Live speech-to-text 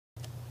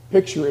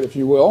Picture it, if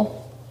you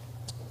will.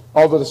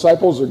 All the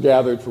disciples are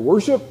gathered for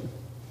worship.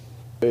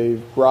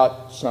 They've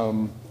brought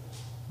some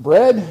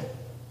bread,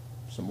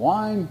 some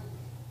wine,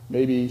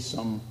 maybe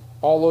some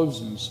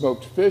olives and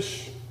smoked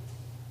fish.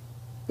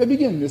 They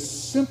begin this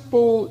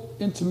simple,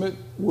 intimate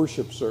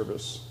worship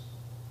service.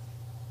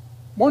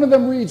 One of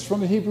them reads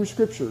from the Hebrew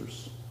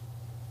Scriptures.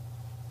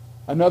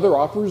 Another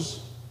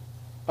offers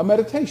a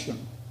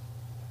meditation.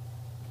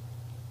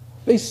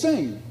 They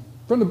sing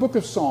from the book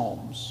of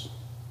Psalms.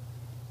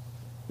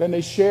 Then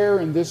they share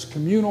in this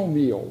communal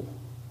meal.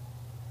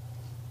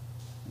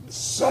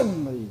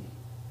 Suddenly,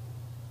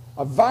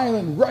 a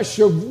violent rush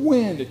of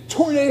wind,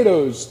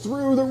 tornadoes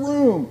through the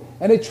room,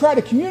 and they try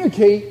to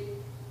communicate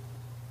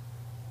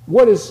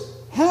what is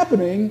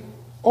happening,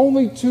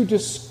 only to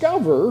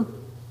discover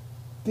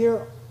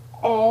they're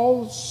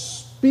all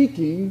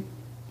speaking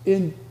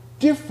in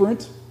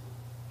different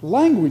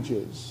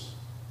languages.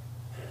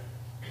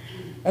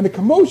 And the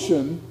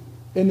commotion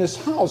in this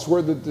house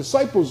where the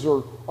disciples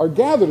are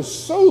gathered is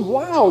so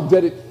loud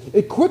that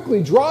it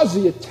quickly draws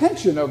the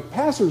attention of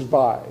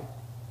passersby.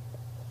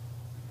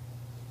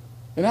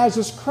 And as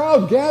this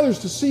crowd gathers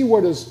to see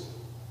what is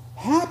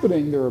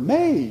happening, they're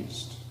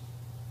amazed.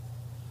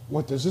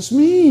 What does this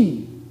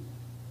mean?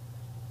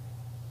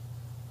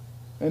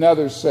 And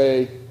others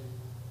say,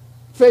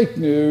 fake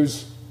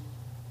news.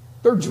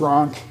 They're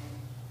drunk.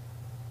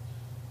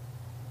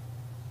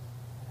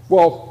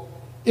 Well,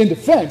 in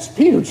defense,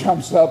 Peter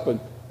jumps up and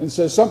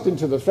says something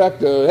to the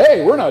effect of,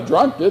 hey, we're not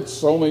drunk.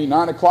 It's only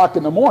 9 o'clock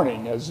in the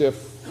morning, as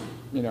if,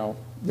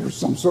 there's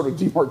some sort of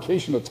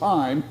demarcation of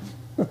time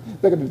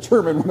that can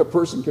determine when a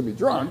person can be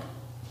drunk.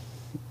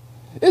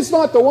 It's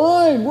not the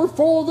wine. We're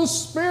full of the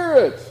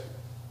Spirit.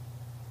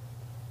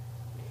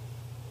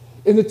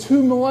 In the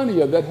 2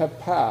 millennia that have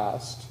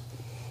passed,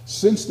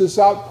 since this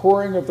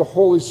outpouring of the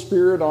Holy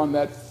Spirit on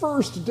that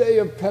first day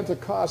of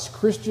Pentecost,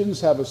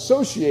 Christians have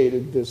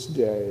associated this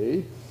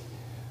day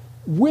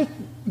with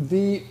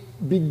the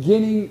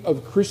beginning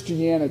of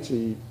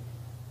Christianity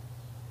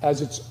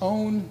as its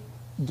own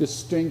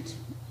distinct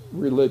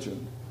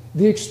religion.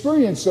 The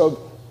experience of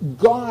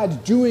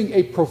God doing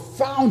a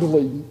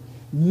profoundly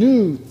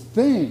new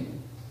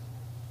thing.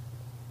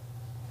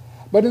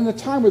 But in the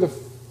time of the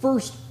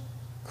first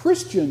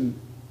Christian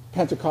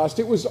Pentecost,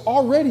 it was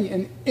already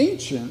an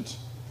ancient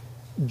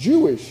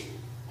Jewish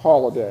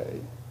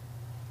holiday.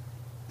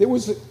 It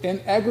was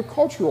an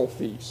agricultural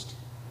feast.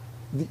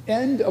 The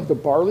end of the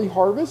barley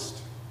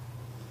harvest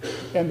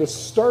and the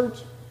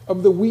start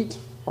of the wheat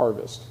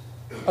harvest.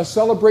 A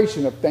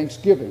celebration of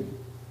Thanksgiving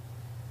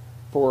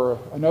for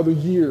another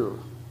year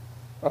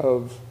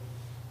of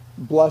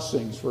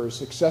blessings, for a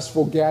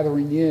successful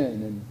gathering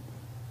in,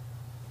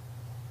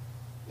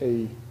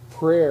 and a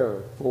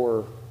prayer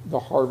for the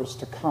harvest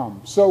to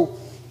come. So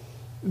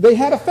they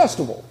had a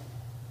festival,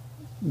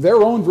 their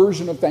own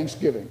version of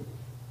Thanksgiving.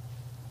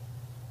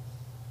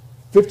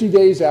 50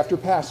 days after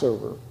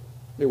Passover,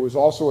 it was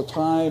also a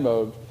time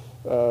of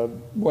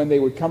when they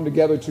would come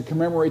together to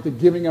commemorate the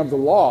giving of the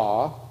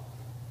law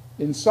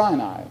in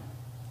Sinai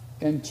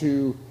and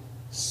to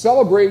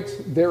celebrate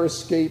their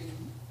escape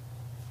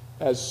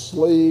as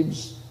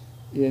slaves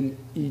in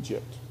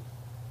Egypt.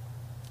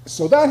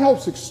 So that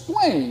helps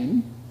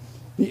explain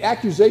the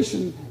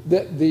accusation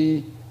that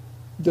the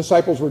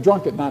disciples were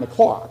drunk at 9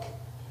 o'clock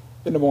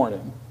in the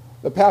morning.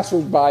 The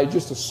passersby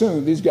just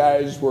assumed these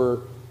guys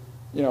were,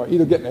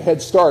 either getting a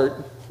head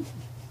start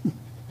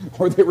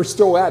or they were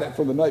still at it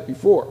from the night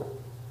before.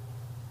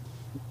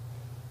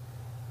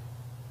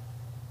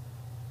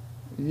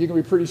 You can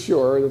be pretty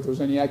sure that if there's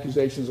any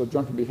accusations of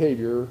drunken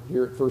behavior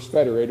here at First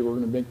Federated, we're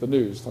going to make the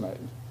news tonight.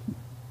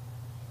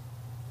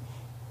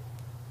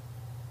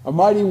 A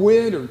mighty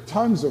wind or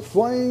tongues of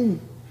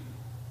flame,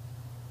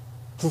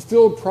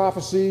 fulfilled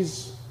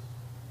prophecies,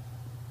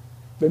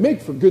 they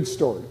make for good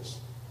stories.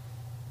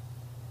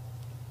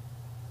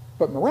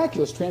 But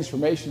miraculous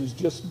transformations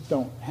just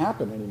don't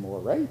happen anymore,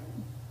 right?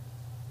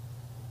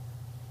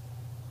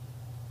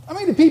 I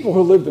mean, the people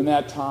who lived in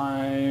that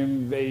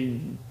time, they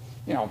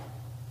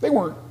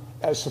weren't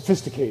as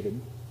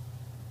sophisticated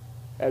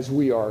as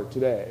we are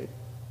today.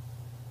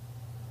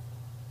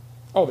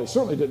 Oh, they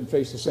certainly didn't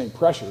face the same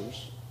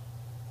pressures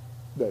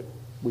that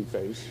we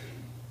face.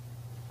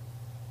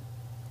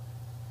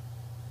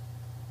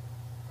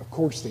 Of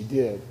course they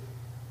did.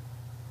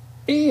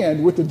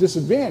 And with the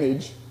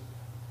disadvantage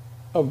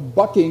of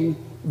bucking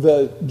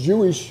the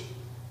Jewish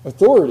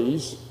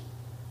authorities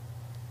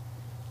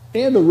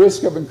and the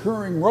risk of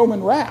incurring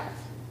Roman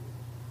wrath.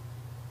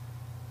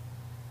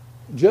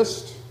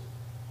 Just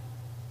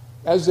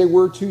as they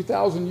were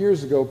 2,000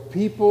 years ago,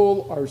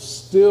 people are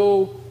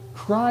still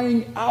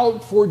crying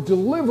out for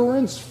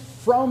deliverance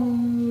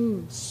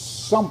from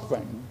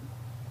something.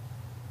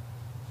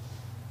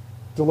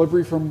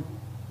 Delivery from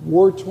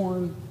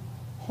war-torn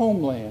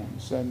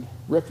homelands and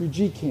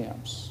refugee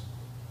camps.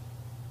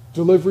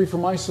 Delivery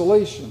from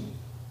isolation.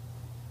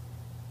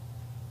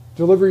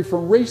 Delivery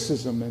from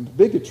racism and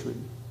bigotry.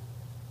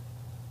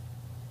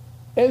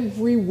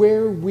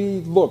 Everywhere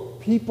we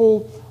look,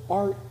 people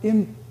are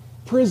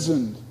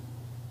imprisoned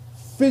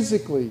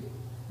physically,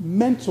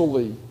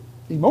 mentally,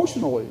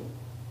 emotionally,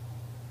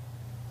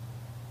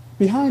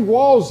 behind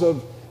walls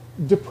of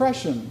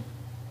depression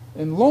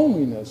and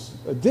loneliness,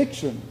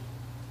 addiction,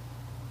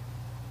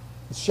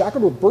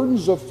 shackled with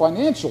burdens of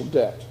financial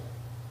debt,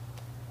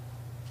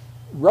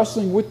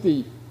 wrestling with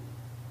the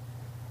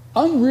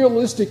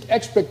unrealistic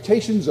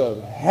expectations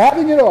of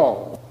having it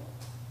all,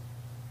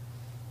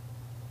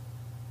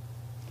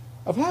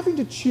 of having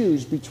to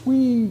choose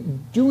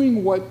between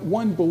doing what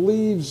one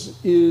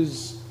believes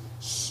is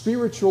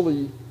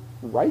spiritually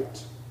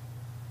right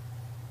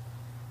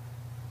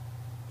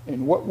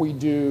and what we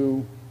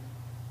do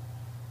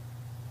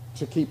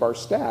to keep our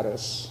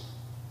status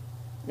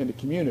in the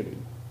community.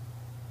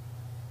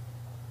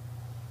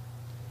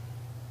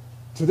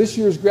 To this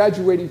year's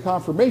graduating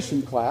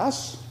confirmation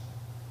class,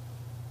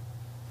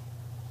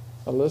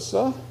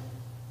 Alyssa,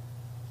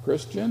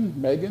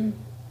 Christian, Megan,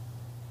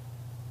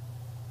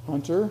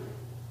 Hunter,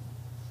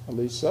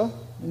 Elisa,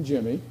 and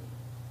Jimmy,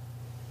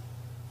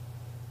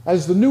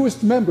 as the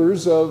newest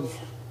members of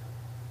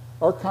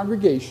our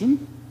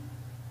congregation,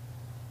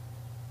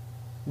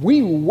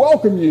 we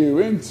welcome you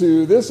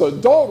into this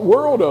adult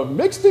world of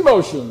mixed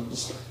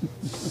emotions.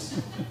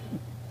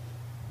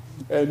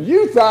 And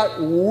you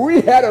thought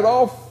we had it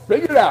all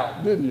figured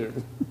out, didn't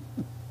you?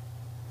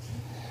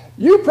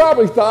 You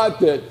probably thought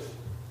that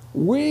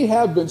we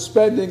have been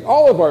spending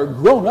all of our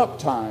grown-up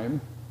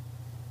time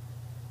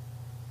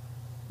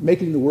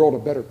making the world a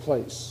better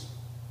place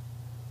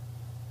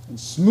and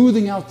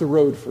smoothing out the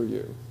road for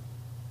you.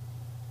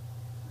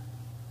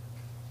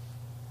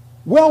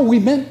 Well, we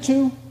meant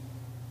to,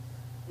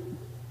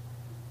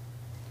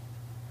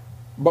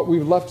 but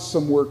we've left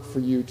some work for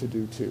you to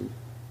do too.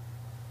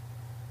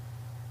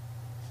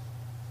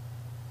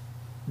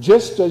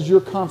 Just as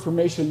your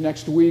confirmation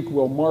next week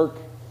will mark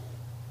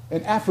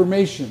an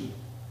affirmation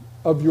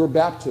of your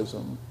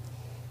baptism,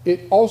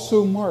 it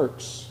also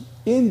marks,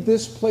 in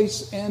this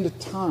place and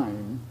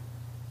time,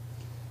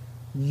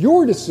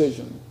 your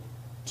decision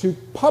to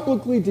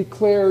publicly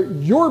declare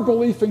your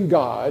belief in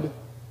God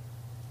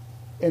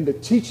and the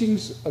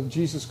teachings of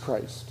Jesus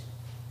Christ.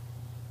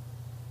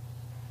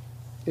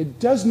 It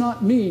does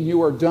not mean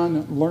you are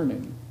done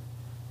learning.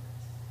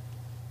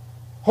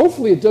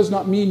 Hopefully, it does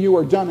not mean you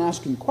are done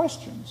asking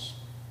questions.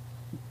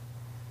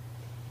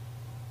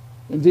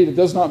 Indeed, it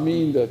does not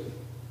mean that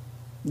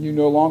you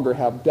no longer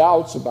have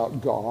doubts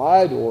about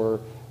God or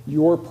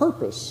your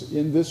purpose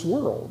in this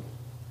world.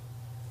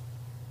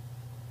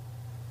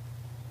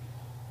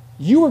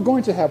 You are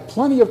going to have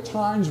plenty of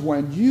times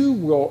when you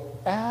will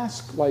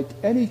ask, like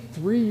any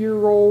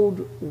 3-year-old,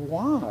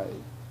 why?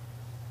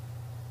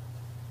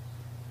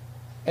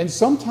 And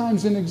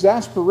sometimes in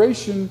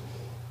exasperation,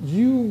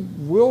 you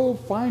will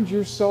find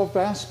yourself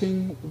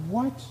asking,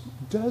 what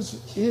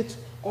does it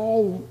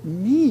all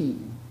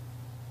mean?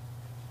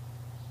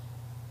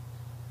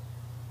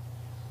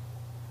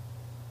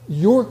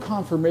 Your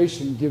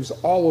confirmation gives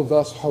all of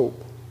us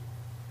hope,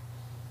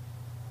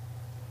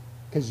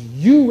 because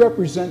you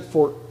represent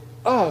for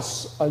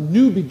us a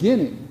new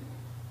beginning.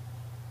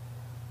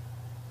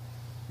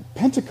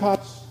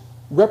 Pentecost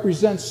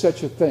represents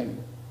such a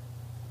thing.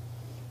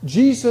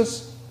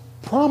 Jesus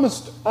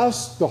promised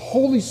us the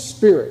Holy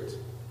Spirit.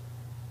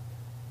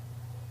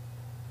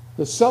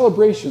 The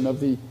celebration of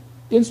the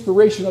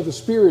inspiration of the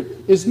Spirit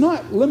is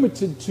not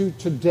limited to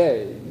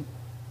today.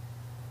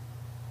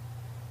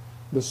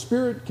 The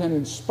Spirit can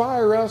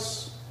inspire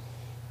us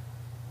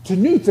to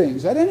new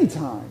things at any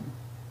time.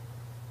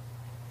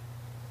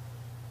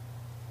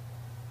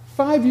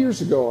 5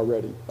 years ago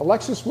already,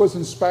 Alexis was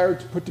inspired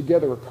to put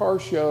together a car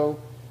show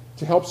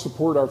to help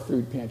support our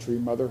food pantry,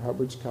 Mother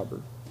Hubbard's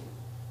Cupboard.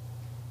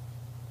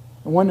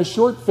 And when the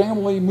Short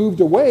family moved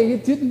away,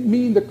 it didn't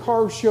mean the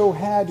car show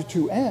had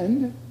to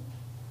end.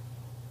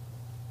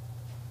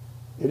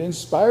 It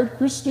inspired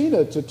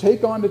Christina to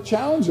take on the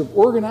challenge of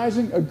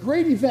organizing a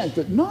great event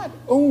that not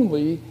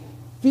only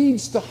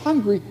feeds the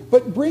hungry,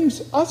 but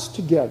brings us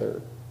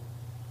together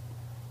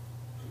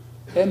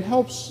and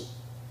helps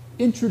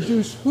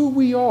introduce who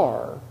we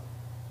are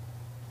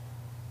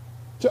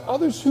to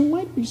others who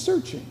might be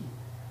searching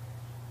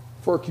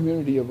for a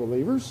community of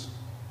believers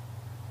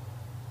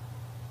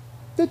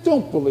that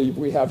don't believe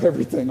we have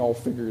everything all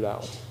figured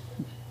out.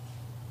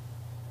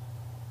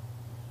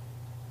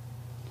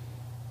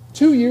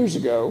 2 years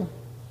ago,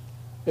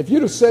 if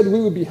you'd have said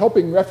we would be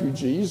helping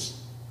refugees,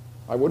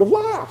 I would have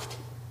laughed.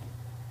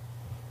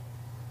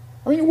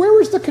 I mean, where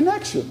is the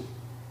connection?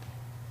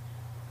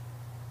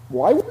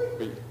 Why would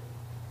we?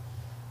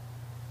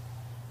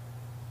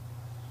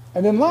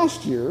 And then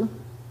last year,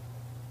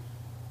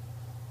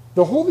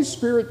 the Holy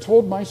Spirit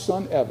told my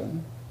son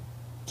Evan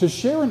to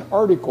share an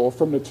article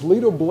from the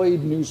Toledo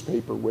Blade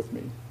newspaper with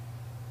me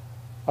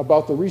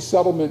about the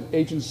resettlement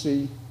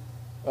agency,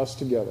 Us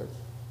Together.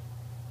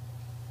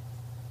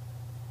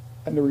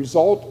 And the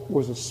result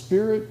was a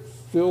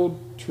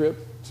spirit-filled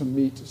trip to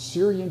meet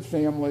Syrian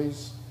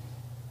families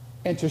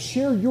and to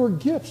share your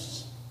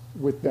gifts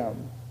with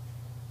them.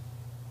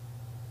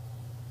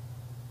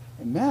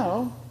 And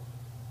now,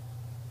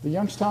 The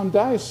Youngstown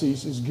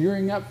Diocese is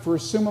gearing up for a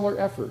similar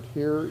effort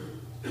here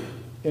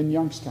in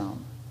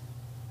Youngstown,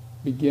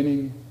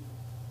 beginning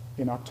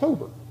in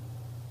October.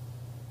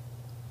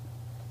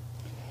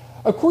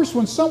 Of course,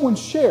 when someone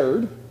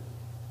shared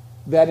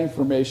that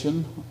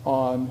information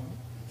on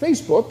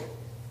Facebook,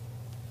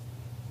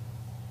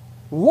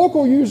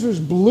 local users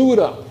blew it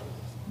up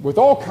with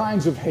all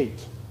kinds of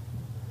hate.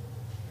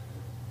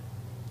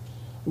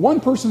 One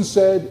person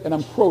said, and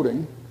I'm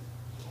quoting,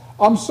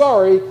 "I'm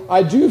sorry,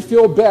 I do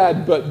feel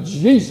bad, but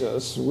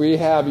Jesus, we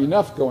have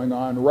enough going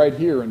on right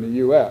here in the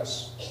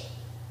U.S.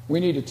 We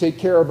need to take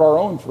care of our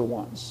own for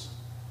once."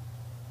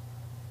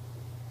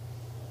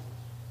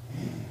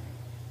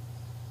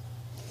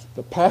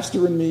 The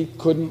pastor in me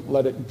couldn't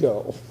let it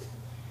go.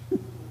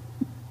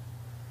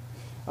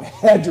 I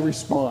had to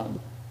respond.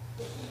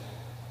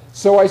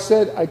 So I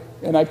said,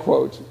 and I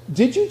quote,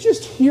 "Did you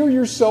just hear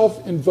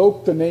yourself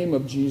invoke the name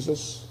of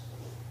Jesus?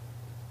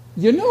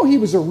 You know he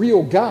was a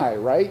real guy,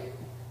 right?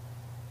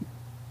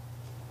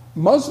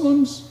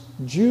 Muslims,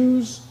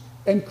 Jews,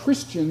 and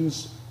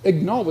Christians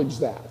acknowledge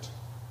that.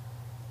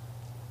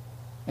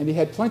 And he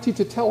had plenty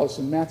to tell us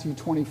in Matthew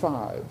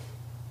 25.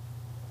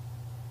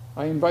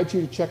 I invite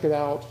you to check it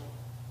out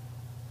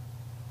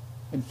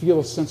and feel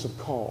a sense of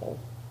call."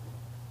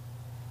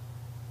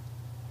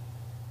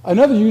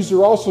 Another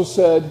user also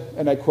said,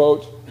 and I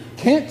quote,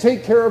 "Can't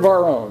take care of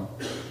our own."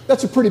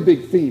 That's a pretty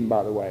big theme,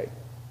 by the way.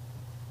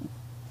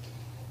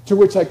 To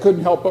which I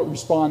couldn't help but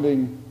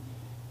responding,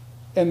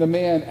 and the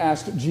man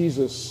asked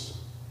Jesus,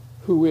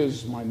 "Who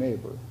is my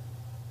neighbor?"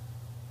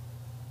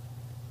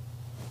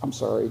 I'm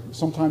sorry,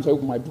 sometimes I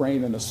open my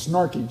brain and the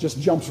snarky just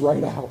jumps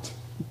right out.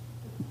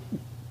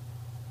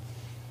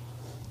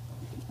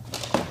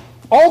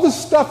 All the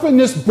stuff in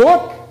this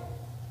book,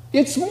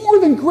 it's more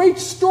than great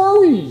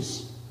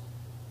stories.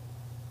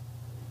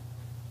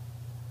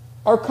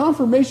 Our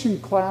confirmation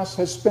class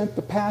has spent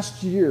the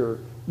past year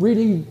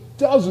reading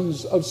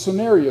dozens of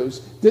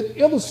scenarios that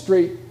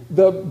illustrate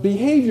the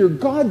behavior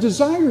God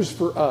desires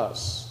for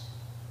us.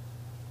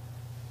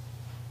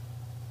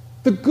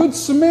 The Good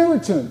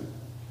Samaritan,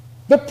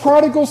 the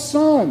prodigal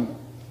son,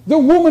 the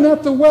woman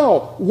at the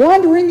well,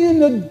 wandering in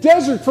the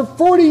desert for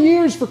 40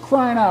 years, for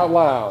crying out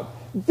loud.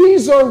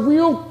 These are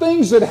real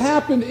things that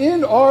happen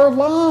in our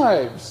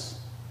lives.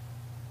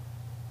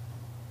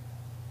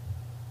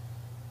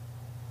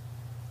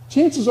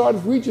 Chances are,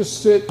 if we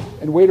just sit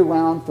and wait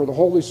around for the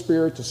Holy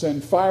Spirit to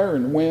send fire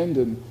and wind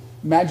and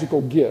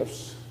magical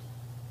gifts,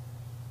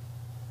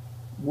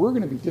 we're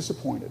going to be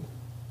disappointed.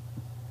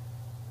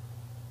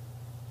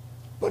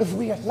 But if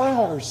we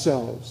allow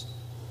ourselves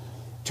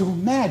to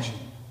imagine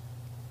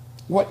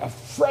what a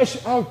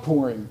fresh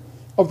outpouring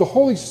of the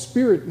Holy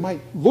Spirit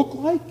might look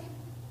like,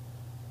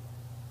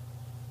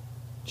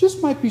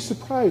 just might be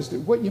surprised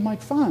at what you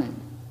might find.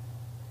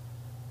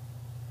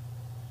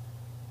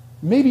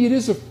 Maybe it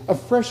is a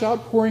fresh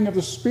outpouring of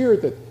the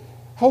Spirit that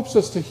helps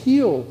us to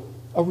heal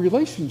a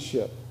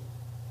relationship.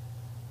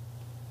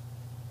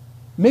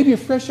 Maybe a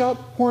fresh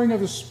outpouring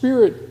of the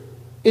Spirit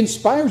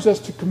inspires us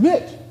to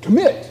commit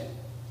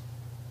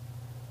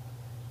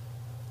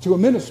to a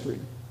ministry.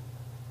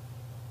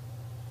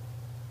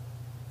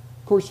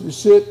 Of course, we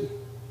sit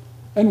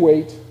and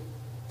wait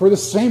for the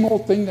same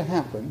old thing to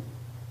happen.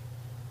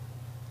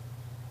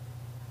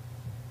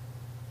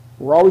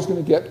 We're always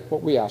going to get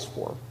what we ask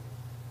for.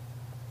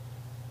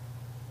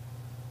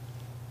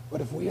 But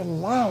if we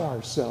allow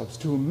ourselves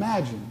to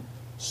imagine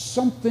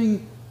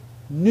something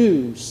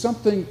new,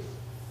 something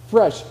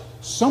fresh,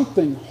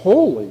 something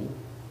holy,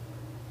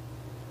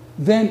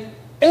 then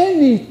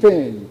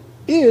anything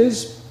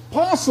is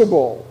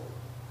possible.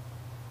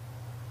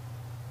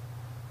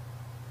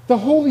 The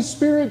Holy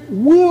Spirit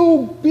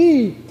will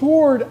be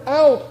poured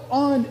out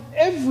on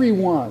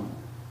everyone.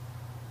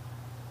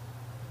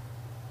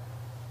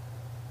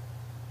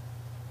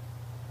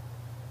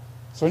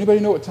 So anybody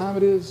know what time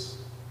it is?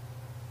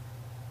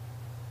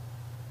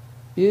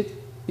 It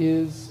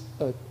is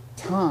a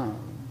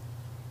time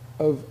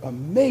of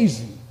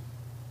amazing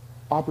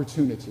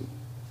opportunity.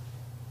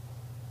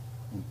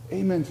 And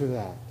amen to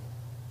that.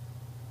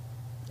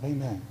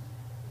 Amen.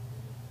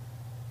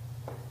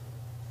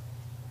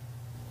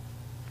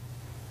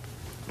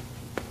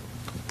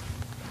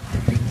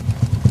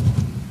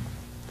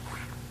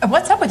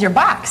 What's up with your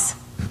box?